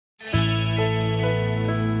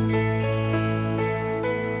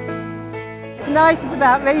Tonight is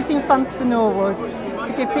about raising funds for Norwood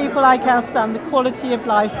to give people like our son the quality of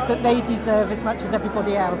life that they deserve as much as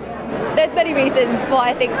everybody else. There's many reasons why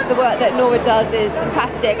I think the work that Norwood does is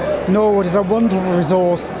fantastic. Norwood is a wonderful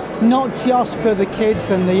resource, not just for the kids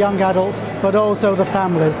and the young adults, but also the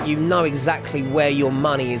families. You know exactly where your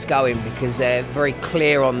money is going because they're very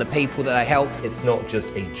clear on the people that they help. It's not just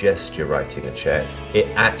a gesture writing a cheque, it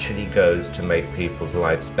actually goes to make people's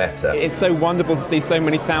lives better. It's so wonderful to see so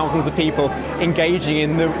many thousands of people engaging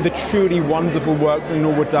in the truly wonderful work that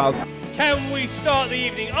Norwood does. Can we start the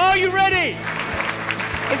evening? Are you ready?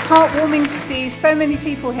 It's heartwarming to see so many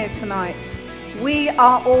people here tonight. We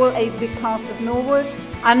are all a big part of Norwood,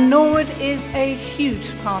 and Norwood is a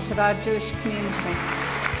huge part of our Jewish community.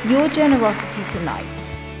 Your generosity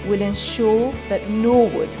tonight will ensure that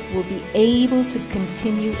Norwood will be able to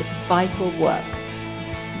continue its vital work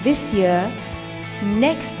this year,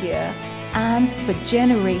 next year, and for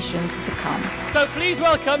generations to come. So please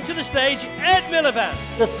welcome to the stage Ed Miliband.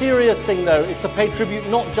 The serious thing though is to pay tribute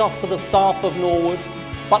not just to the staff of Norwood,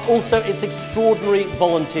 but also its extraordinary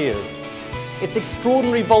volunteers. It's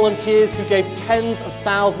extraordinary volunteers who gave tens of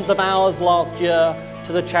thousands of hours last year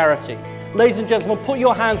to the charity. Ladies and gentlemen, put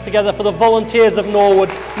your hands together for the volunteers of Norwood,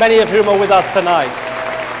 many of whom are with us tonight.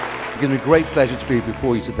 It gives me great pleasure to be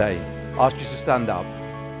before you today. I ask you to stand up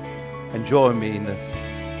and join me in the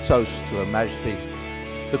toast to Her Majesty,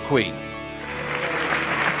 the Queen.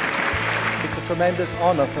 It's a tremendous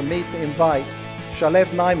honour for me to invite Shalev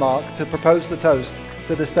Naimark to propose the toast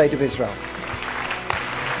to the State of Israel.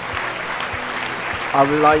 I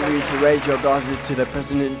would like you to raise your glasses to the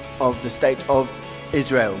President of the State of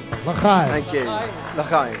Israel. Thank you.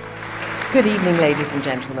 L'chaim. Good evening, ladies and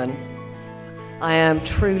gentlemen. I am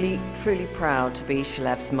truly proud to be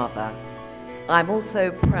Shalev's mother. I'm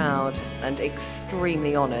also proud and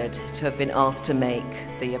extremely honoured to have been asked to make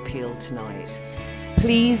the appeal tonight.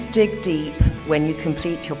 Please dig deep when you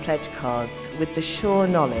complete your pledge cards with the sure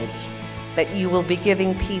knowledge that you will be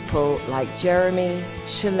giving people like Jeremy,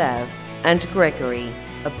 Shalev and Gregory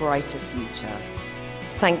a brighter future.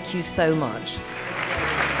 Thank you so much.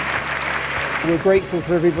 We're grateful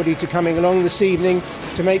for everybody to coming along this evening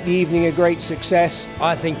to make the evening a great success.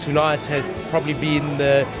 I think tonight has probably been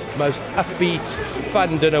the most upbeat,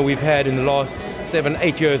 fun dinner we've had in the last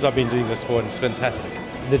 7-8 years I've been doing this for, and it's fantastic.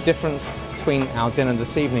 The difference between our dinner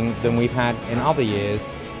this evening than we've had in other years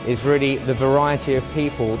is really the variety of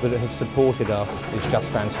people that have supported us is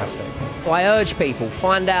just fantastic. Well, I urge people,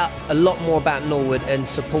 find out a lot more about Norwood and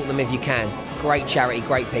support them if you can. Great charity,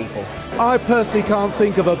 great people. I personally can't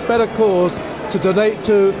think of a better cause to donate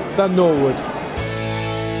to than Norwood.